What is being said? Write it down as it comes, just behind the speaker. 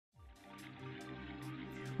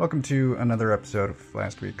Welcome to another episode of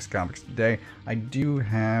last week's Comics Today. I've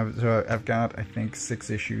got, I think, 6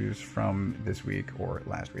 issues from this week or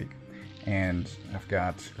last week. And I've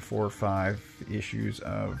got 4 or 5 issues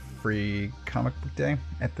of free comic book day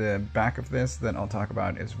at the back of this that I'll talk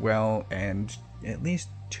about as well. And at least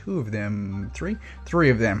 2 of them, 3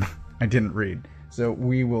 of them I didn't read. So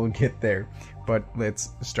we will get there. But let's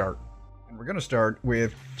start. And we're going to start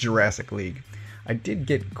with Jurassic League. I did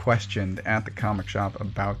get questioned at the comic shop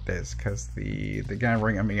about this because the guy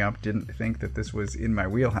ringing me up didn't think that this was in my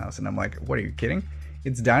wheelhouse. And I'm like, what, are you kidding?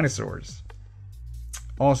 It's dinosaurs.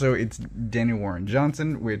 Also, it's Daniel Warren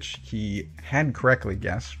Johnson, which he had correctly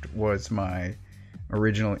guessed was my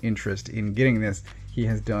original interest in getting this. He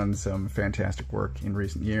has done some fantastic work in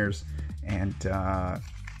recent years. And,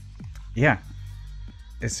 yeah.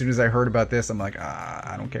 As soon as I heard about this, I'm like,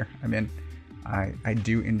 I don't care. I'm in. I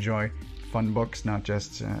do enjoy fun books, not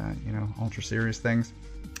just, ultra serious things.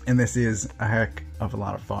 And this is a heck of a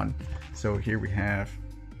lot of fun. So here we have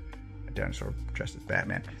a dinosaur dressed as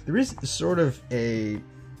Batman. There is sort of a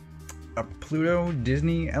Pluto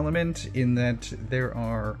Disney element in that there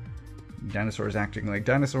are dinosaurs acting like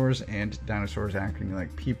dinosaurs and dinosaurs acting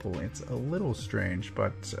like people. It's a little strange,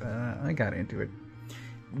 but I got into it.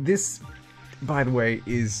 This, by the way,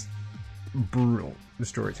 is brutal, the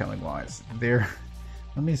storytelling wise.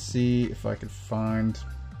 Let me see if I could find...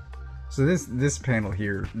 So this panel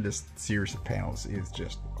here, this series of panels is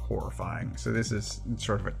just horrifying. So this is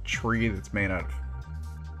sort of a tree that's made out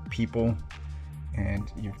of people.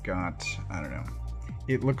 And you've got, I don't know,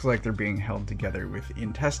 it looks like they're being held together with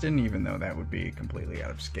intestine, even though that would be completely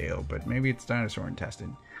out of scale. But maybe it's dinosaur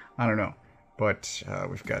intestine. I don't know. But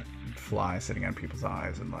we've got flies sitting on people's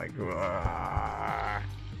eyes and like,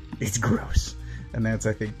 it's gross. And that's,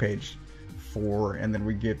 I think, page 4, and then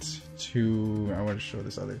we get to, I want to show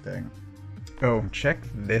this other thing. Oh, check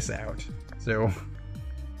this out. So,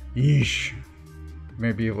 yeesh. You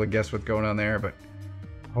may be able to guess what's going on there, but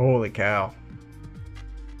holy cow.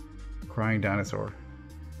 Crying dinosaur.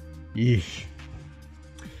 Yeesh.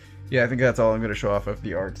 Yeah, I think that's all I'm going to show off of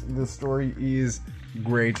the art. The story is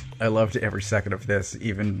great. I loved every second of this,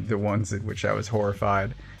 even the ones in which I was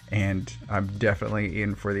horrified. And I'm definitely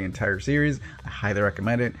in for the entire series. I highly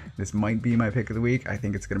recommend it. This might be my pick of the week. I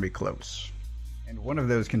think it's going to be close. And one of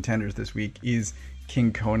those contenders this week is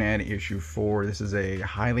King Conan issue 4. This is a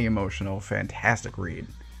highly emotional, fantastic read.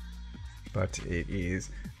 But it is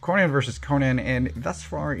Conan versus Conan, and thus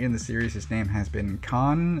far in the series, his name has been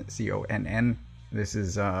Khan, C-O-N-N. This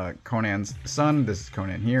is Conan's son. This is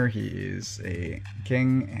Conan here. He is a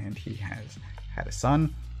king, and he has had a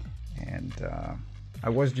son. And I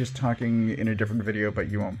was just talking in a different video, but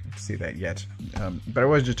you won't see that yet. But I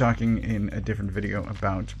was just talking in a different video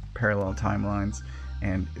about parallel timelines,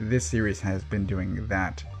 and this series has been doing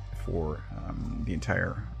that for the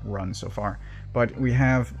entire run so far. But we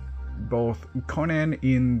have both Conan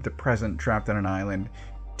in the present, trapped on an island,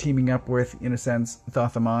 teaming up with, in a sense,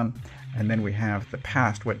 Thothamon, and then we have the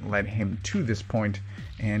past, what led him to this point.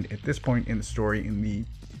 And at this point in the story, in the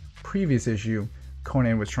previous issue,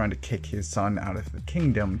 Conan was trying to kick his son out of the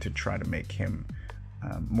kingdom to try to make him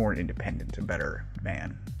more independent, a better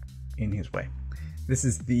man in his way. This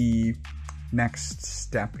is the next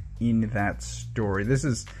step in that story. This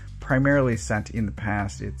is primarily set in the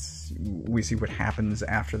past. We see what happens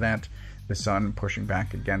after that, the son pushing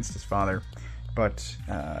back against his father. But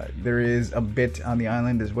there is a bit on the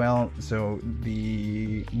island as well, so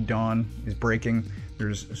the dawn is breaking.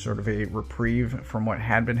 There's sort of a reprieve from what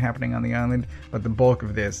had been happening on the island, but the bulk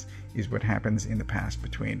of this is what happens in the past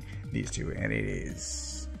between these two, and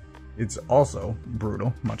it's also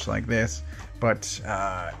brutal, much like this, but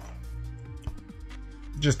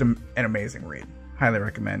just an amazing read. Highly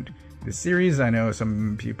recommend this series. I know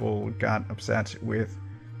some people got upset with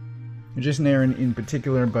Jason Aaron in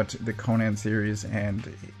particular, but the Conan series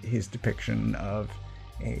and his depiction of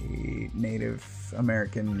a Native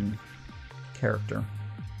American character.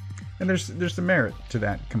 And there's some merit to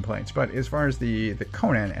that complaint. But as far as the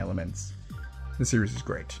Conan elements, the series is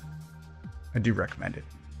great. I do recommend it.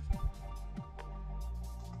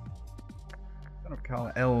 Son of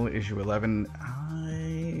Kal-El issue 11.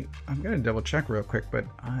 I'm going to double check real quick, but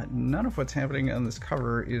none of what's happening on this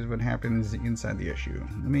cover is what happens inside the issue.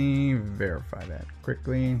 Let me verify that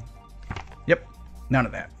quickly. Yep, none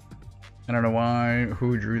of that. I don't know why,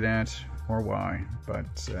 who drew that, or why,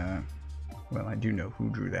 but, well, I do know who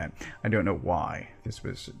drew that. I don't know why this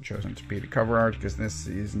was chosen to be the cover art, because this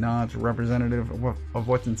is not representative of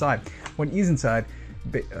what's inside. What is inside,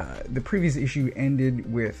 the previous issue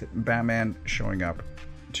ended with Batman showing up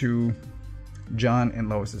to John and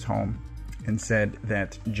Lois's home and said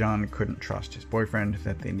that John couldn't trust his boyfriend,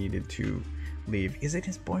 that they needed to leave. Is it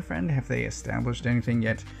his boyfriend? Have they established anything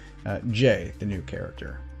yet? Jay, the new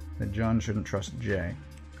character. That John shouldn't trust Jay.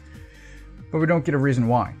 But we don't get a reason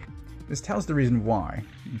why. This tells the reason why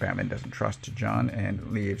Batman doesn't trust John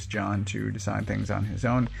and leaves John to decide things on his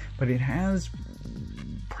own, but it has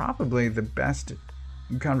probably the best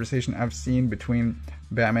conversation I've seen between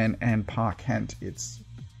Batman and Pa Kent. It's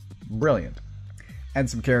brilliant. Add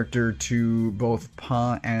some character to both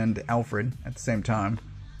Pa and Alfred at the same time.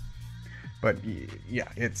 But yeah,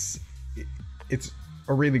 it's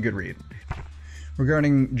a really good read.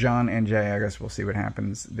 Regarding John and Jay, I guess we'll see what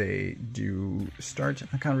happens. They do start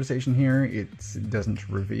a conversation here. It doesn't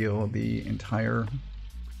reveal the entire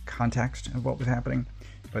context of what was happening,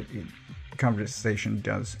 but the conversation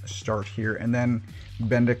does start here. And then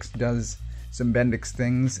Bendix does some Bendix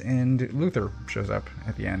things, and Luthor shows up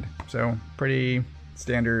at the end. So pretty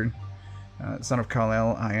standard Son of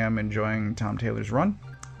Kal-El. I am enjoying Tom Taylor's run,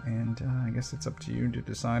 and I guess it's up to you to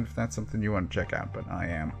decide if that's something you want to check out, but I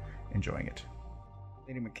am enjoying it.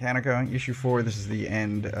 Lady Mechanica, issue 4. This is the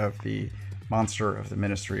end of the Monster of the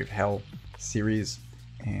Ministry of Hell series,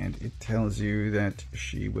 and it tells you that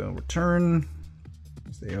she will return,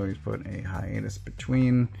 as they always put a hiatus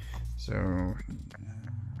between, so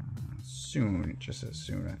soon. It just says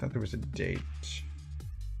soon. I thought there was a date.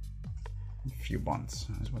 A few months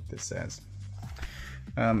is what this says.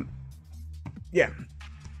 Yeah,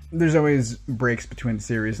 there's always breaks between the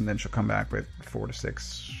series, and then she'll come back with 4 to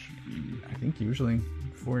 6, I think usually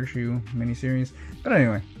 4-issue miniseries. But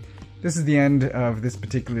anyway, this is the end of this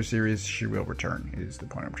particular series. She will return, is the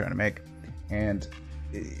point I'm trying to make. And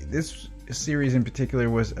this series in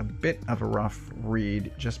particular was a bit of a rough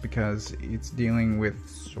read, just because it's dealing with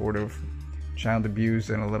sort of child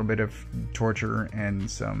abuse and a little bit of torture, and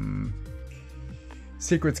some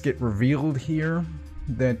secrets get revealed here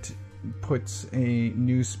that puts a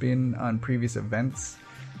new spin on previous events.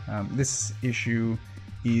 This issue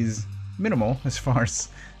is minimal as far as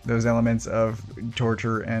those elements of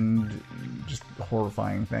torture and just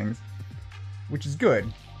horrifying things, which is good.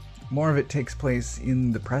 More of it takes place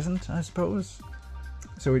in the present, I suppose.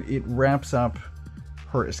 So it wraps up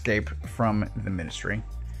her escape from the Ministry.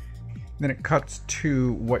 Then it cuts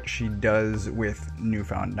to what she does with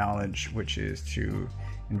newfound knowledge, which is to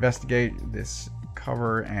investigate this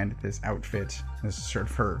cover and this outfit. This is sort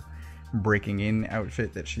of her breaking in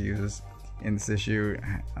outfit that she uses in this issue,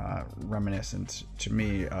 reminiscent to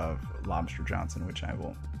me of Lobster Johnson, which I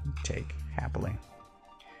will take happily.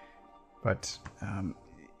 But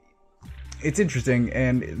it's interesting,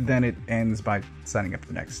 and then it ends by setting up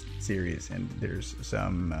the next series, and there's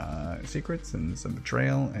some secrets and some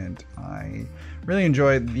betrayal, and I really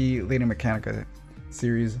enjoyed the Lady Mechanica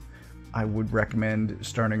series. I would recommend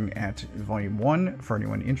starting at Volume 1 for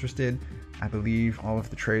anyone interested. I believe all of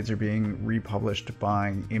the trades are being republished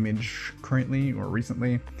by Image currently, or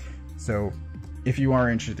recently, so if you are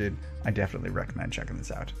interested, I definitely recommend checking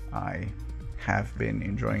this out. I have been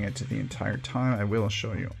enjoying it the entire time. I will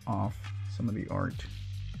show you off some of the art,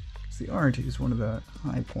 because the art is one of the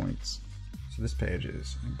high points. So this page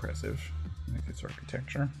is impressive. I think it's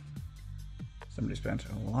architecture. Somebody spent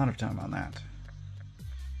a lot of time on that.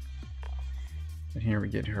 And here we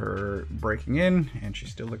get her breaking in, and she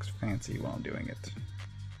still looks fancy while doing it.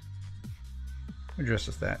 We dress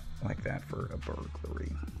that like that for a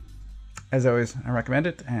burglary. As always, I recommend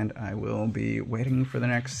it, and I will be waiting for the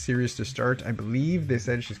next series to start. I believe they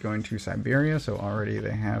said she's going to Siberia, so already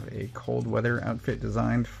they have a cold weather outfit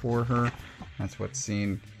designed for her. That's what's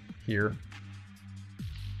seen here.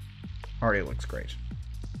 Already looks great.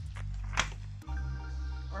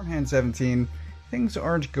 Farmhand 17. Things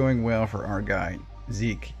aren't going well for our guy,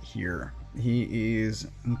 Zeke, here. He is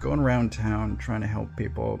going around town trying to help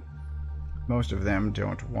people. Most of them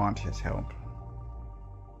don't want his help.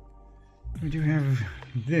 We do have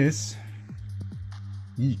this.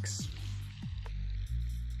 Yeeks.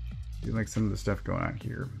 I do like some of the stuff going on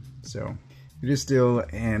here. So, it is still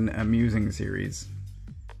an amusing series.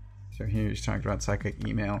 So here he's talking about psychic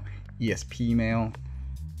email, ESP mail,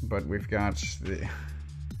 but we've got the...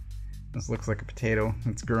 This looks like a potato.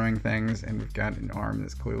 It's growing things, and we've got an arm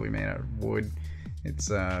that's clearly made out of wood.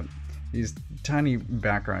 It's these tiny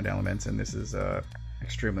background elements, and this is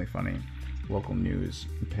extremely funny local news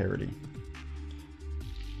parody.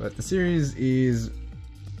 But the series is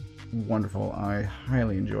wonderful. I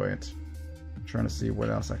highly enjoy it. I'm trying to see what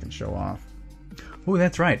else I can show off. Oh,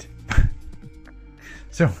 that's right.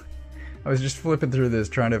 So I was just flipping through this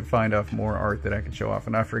trying to find off more art that I could show off,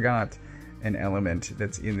 and I forgot an element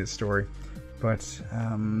that's in this story. But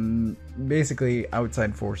basically,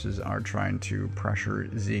 outside forces are trying to pressure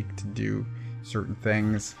Zeke to do certain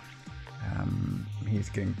things. He's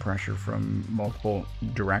getting pressure from multiple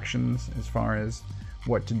directions as far as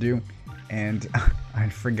what to do. And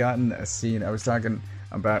I'd forgotten a scene. I was talking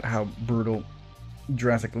about how brutal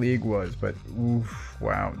Jurassic League was, but oof,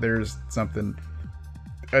 wow, there's something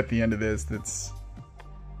at the end of this that's,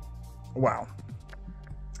 wow,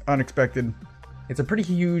 unexpected. It's a pretty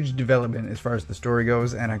huge development as far as the story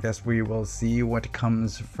goes, and I guess we will see what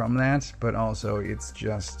comes from that, but also it's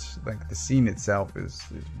just, like, the scene itself is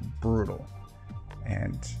brutal,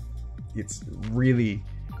 and it's really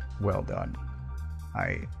well done.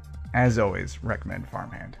 I, as always, recommend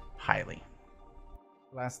Farmhand highly.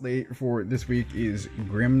 Lastly, for this week is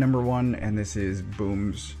Grimm #1, and this is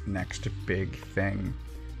Boom's next big thing.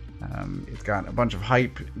 It's got a bunch of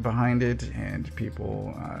hype behind it, and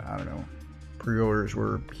people, I don't know, pre-orders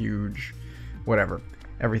were huge, whatever,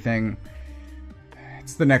 everything.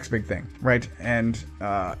 It's the next big thing, right? And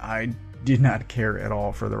I did not care at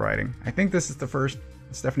all for the writing. I think this is the first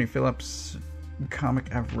Stephanie Phillips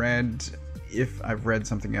comic I've read. If I've read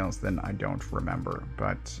something else, then I don't remember,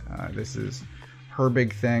 but this is her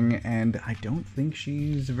big thing, and I don't think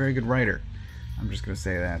she's a very good writer. I'm just gonna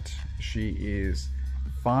say that. She is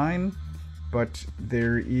fine, but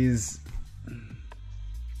there's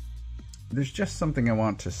just something I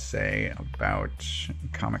want to say about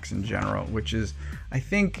comics in general, which is, I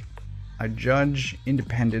think I judge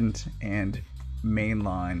independent and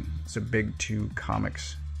mainline, so big two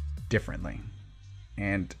comics, differently.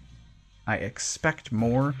 And I expect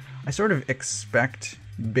more. I sort of expect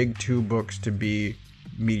big two books to be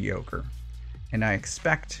mediocre, and I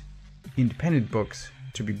expect independent books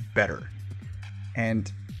to be better.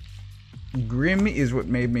 And Grimm is what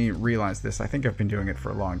made me realize this. I think I've been doing it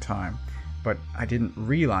for a long time, but I didn't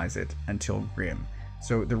realize it until Grimm.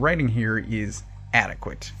 So the writing here is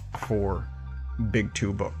adequate for big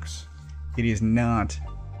two books. It is not.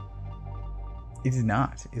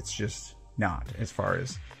 It's just not, as far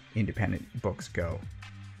as independent books go,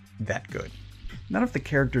 that good. None of the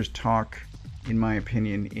characters talk, in my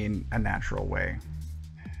opinion, in a natural way.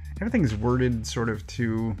 Everything's worded sort of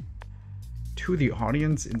to the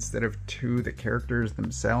audience instead of to the characters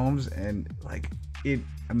themselves, and like it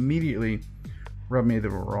immediately rubbed me the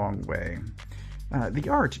wrong way. The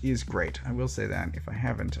art is great, I will say that if I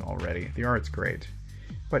haven't already. The art's great,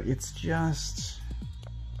 but it's just,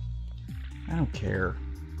 I don't care.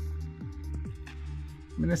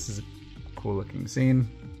 I mean, this is a cool looking scene.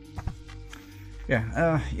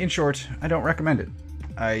 Yeah, in short, I don't recommend it.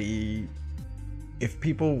 If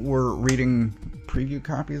people were reading preview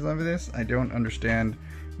copies of this, I don't understand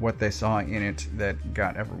what they saw in it that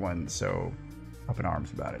got everyone so up in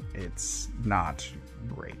arms about it. It's not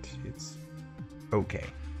great. It's okay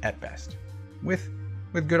at best, with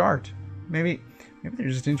good art. Maybe they're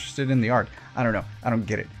just interested in the art. I don't know. I don't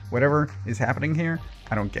get it. Whatever is happening here,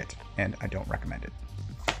 I don't get, and I don't recommend it.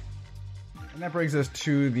 And that brings us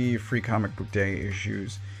to the Free Comic Book Day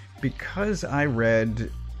issues. Because I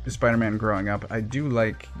read Spider-Man growing up, I do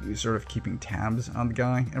like sort of keeping tabs on the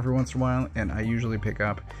guy every once in a while, and I usually pick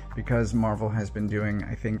up, because Marvel has been doing,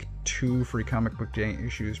 I think, 2 Free Comic Book Day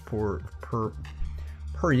issues per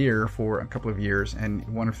year for a couple of years, and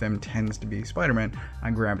one of them tends to be Spider-Man.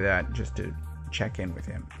 I grabbed that just to check in with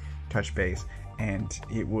him, touch base, and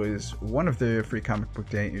it was one of the Free Comic Book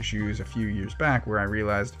Day issues a few years back where I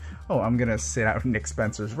realized, oh, I'm gonna sit out Nick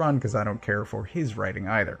Spencer's run because I don't care for his writing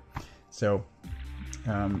either. So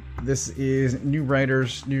this is new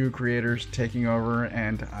writers, new creators taking over,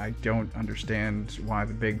 and I don't understand why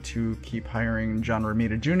the big two keep hiring John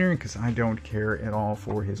Romita Jr., because I don't care at all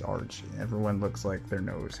for his art. Everyone looks like their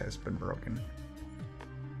nose has been broken.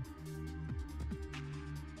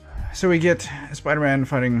 So we get Spider-Man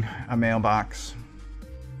fighting a mailbox,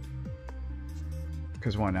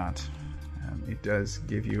 because why not? It does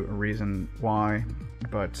give you a reason why,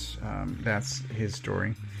 but that's his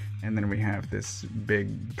story. And then we have this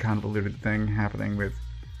big convoluted thing happening with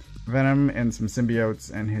Venom and some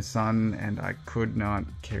symbiotes and his son, and I could not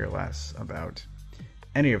care less about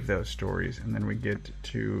any of those stories. And then we get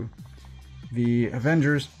to the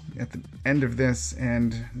Avengers at the end of this,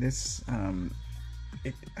 and this,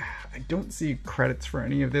 I don't see credits for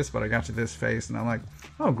any of this, but I got to this face and I'm like,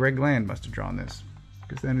 oh, Greg Land must have drawn this,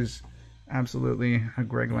 because that is absolutely a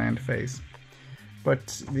Greg Land face.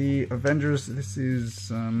 But the Avengers, this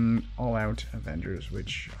is All Out Avengers,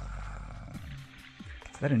 which,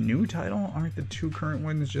 is that a new title? Aren't the 2 current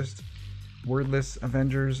ones just Wordless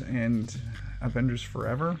Avengers and Avengers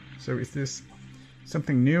Forever? So is this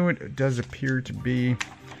something new? It does appear to be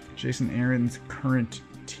Jason Aaron's current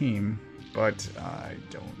team, but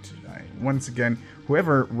once again,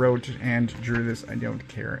 whoever wrote and drew this, I don't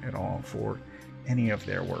care at all for any of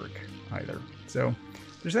their work either. So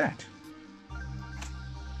there's that.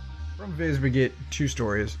 From Viz, we get 2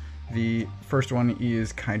 stories. The first one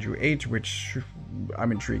is Kaiju 8, which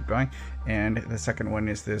I'm intrigued by, and the second one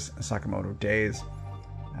is this Sakamoto Days.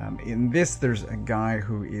 In this, there's a guy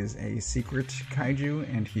who is a secret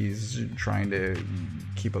kaiju, and he's trying to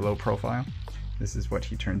keep a low profile. This is what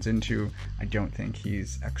he turns into. I don't think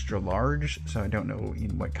he's extra large, so I don't know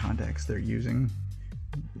in what context they're using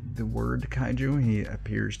the word kaiju. He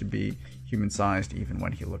appears to be human-sized even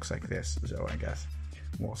when he looks like this, so I guess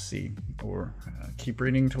we'll see, or keep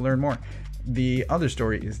reading to learn more. The other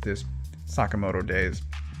story is this Sakamoto Days,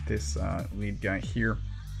 this lead guy here.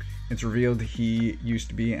 It's revealed he used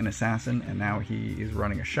to be an assassin, and now he is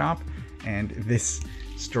running a shop, and this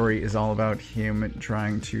story is all about him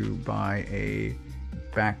trying to buy a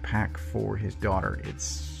backpack for his daughter.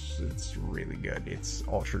 It's really good. It's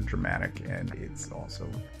ultra dramatic, and it's also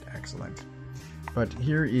excellent. But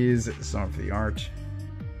here is some of the art.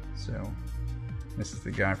 So this is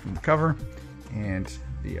the guy from the cover, and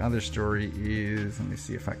the other story is, let me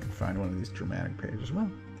see if I can find one of these dramatic pages. Well,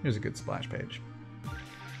 here's a good splash page,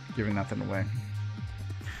 giving nothing away.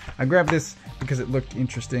 I grabbed this because it looked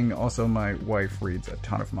interesting. Also, my wife reads a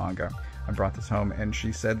ton of manga. I brought this home, and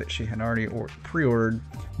she said that she had already pre-ordered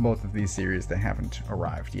both of these series. They haven't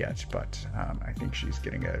arrived yet, but I think she's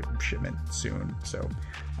getting a shipment soon. So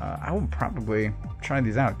I will probably try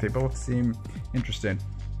these out. They both seem interesting.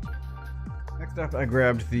 Next up, I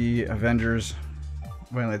grabbed the Avengers.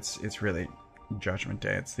 Well, it's really Judgment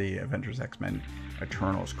Day. It's the Avengers X-Men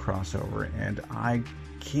Eternals crossover, and I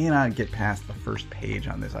cannot get past the first page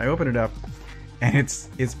on this. I open it up, and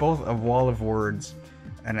it's both a wall of words,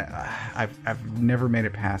 and I've never made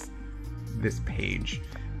it past this page.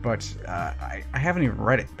 But I haven't even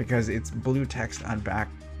read it because it's blue text on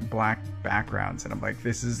black backgrounds, and I'm like,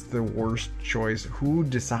 this is the worst choice. Who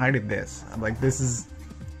decided this? I'm like, this is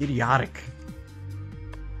idiotic.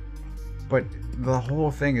 But the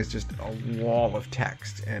whole thing is just a wall of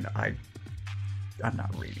text, and I'm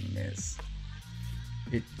not reading this.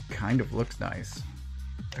 It kind of looks nice.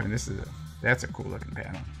 I mean, that's a cool looking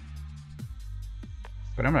panel.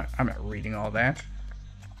 But I'm not reading all that.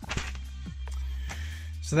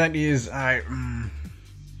 So that is the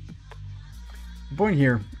point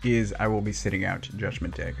here is I will be sitting out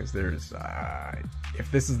Judgment Day, because there's if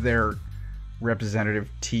this is their representative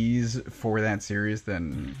tease for that series,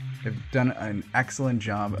 then they've done an excellent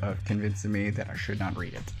job of convincing me that I should not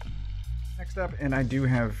read it. Next up, and I do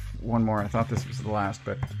have one more. I thought this was the last,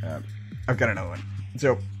 but I've got another one.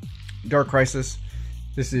 So, Dark Crisis.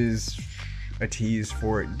 This is a tease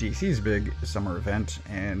for DC's big summer event,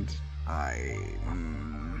 and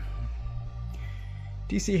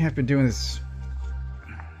DC have been doing this.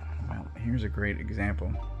 Well, here's a great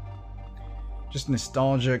example. Just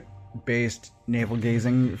nostalgic based navel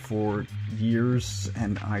gazing for years,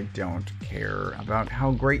 and I don't care about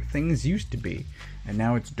how great things used to be, and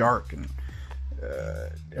now it's dark and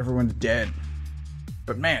everyone's dead,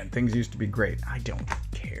 but man, things used to be great. I don't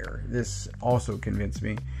care. This also convinced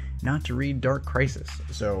me not to read Dark Crisis,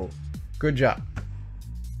 so good job.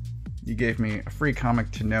 You gave me a free comic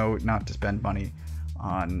to know not to spend money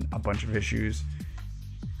on a bunch of issues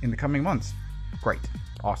in the coming months. Great.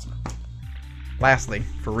 Awesome. Lastly,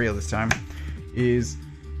 for real this time, is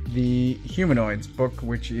the Humanoids book,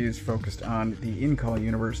 which is focused on the In-Call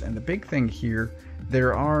universe. And the big thing here,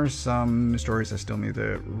 there are some stories I still need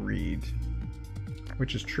to read,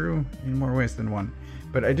 which is true in more ways than one.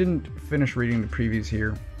 But I didn't finish reading the previews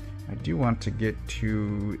here. I do want to get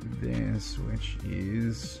to this, which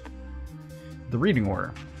is the reading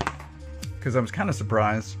order, because I was kind of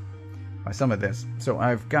surprised by some of this. So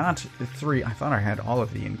I've got 3. I thought I had all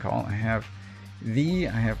of the In-Call. I have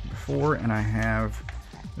before, and I have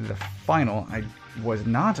the final. I was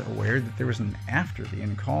not aware that there was an After the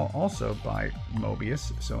In-Call, also by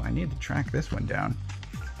Mobius, so I need to track this one down.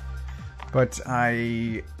 But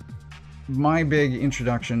my big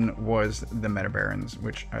introduction was the Metabarons,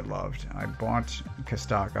 which I loved. I bought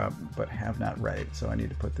Kostaka, but have not read it, so I need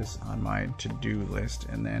to put this on my to-do list.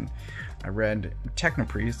 And then I read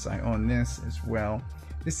Technopriests. I own this as well.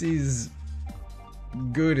 This is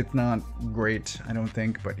good. It's not great, I don't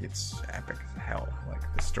think, but it's epic as hell. Like,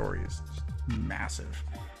 the story is massive.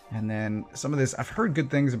 And then some of this, I've heard good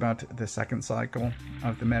things about the second cycle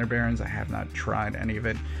of the Metabarons. I have not tried any of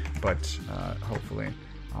it, but hopefully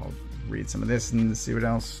I'll read some of this and see what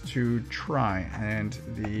else to try. And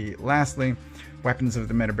lastly, Weapons of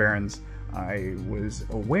the Metabarons. I was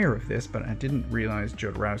aware of this, but I didn't realize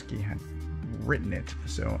Jodorowsky had written it,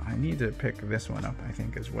 so I need to pick this one up, I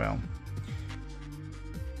think, as well.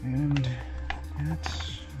 And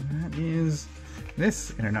that is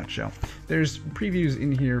this in a nutshell. There's previews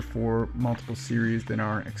in here for multiple series that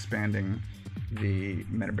are expanding the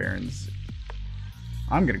Metabarons.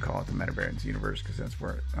 I'm going to call it the Metabarons universe because that's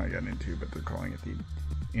where I got into, but they're calling it the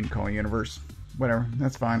In-Call universe. Whatever,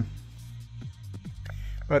 that's fine.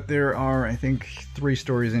 But there are, I think, 3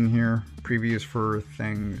 stories in here, previews for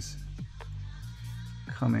things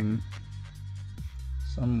coming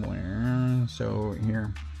somewhere. So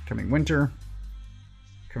here, coming winter,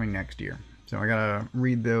 coming next year. So I gotta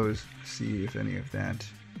read those, see if any of that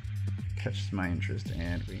catches my interest.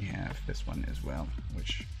 And we have this one as well,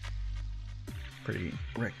 which is pretty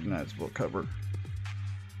recognizable cover.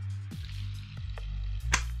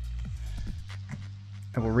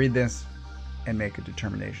 I will read this and make a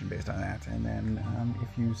determination based on that. And then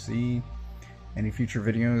if you see any future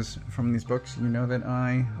videos from these books, you know that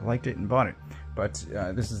I liked it and bought it. But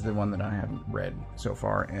this is the one that I haven't read so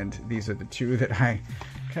far, and these are the 2 that I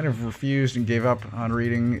kind of refused and gave up on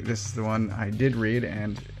reading. This is the one I did read,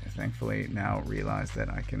 and thankfully now realize that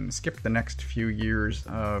I can skip the next few years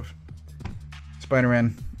of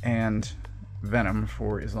Spider-Man and Venom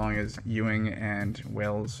for as long as Ewing and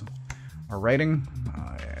Wells are writing.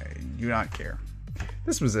 I do not care.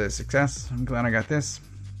 This was a success. I'm glad I got this.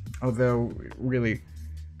 Although, really,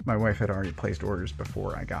 my wife had already placed orders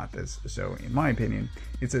before I got this. So, in my opinion,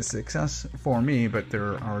 it's a success for me, but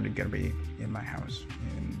they're already going to be in my house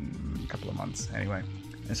in a couple of months anyway.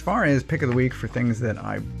 As far as pick of the week for things that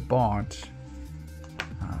I bought,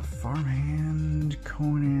 Farmhand,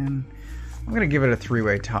 Conan, I'm going to give it a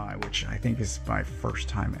 3-way tie, which I think is my first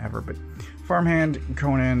time ever. But Farmhand,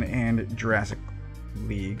 Conan, and Jurassic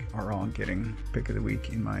League are all getting pick of the week,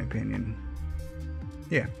 in my opinion.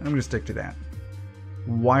 Yeah, I'm going to stick to that.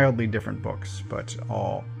 Wildly different books, but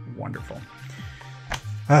all wonderful.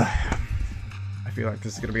 I feel like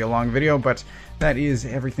this is going to be a long video, but that is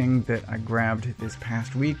everything that I grabbed this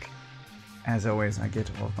past week. As always, I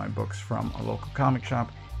get all of my books from a local comic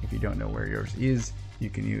shop. If you don't know where yours is, you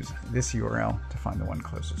can use this URL to find the one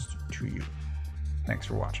closest to you. Thanks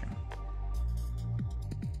for watching.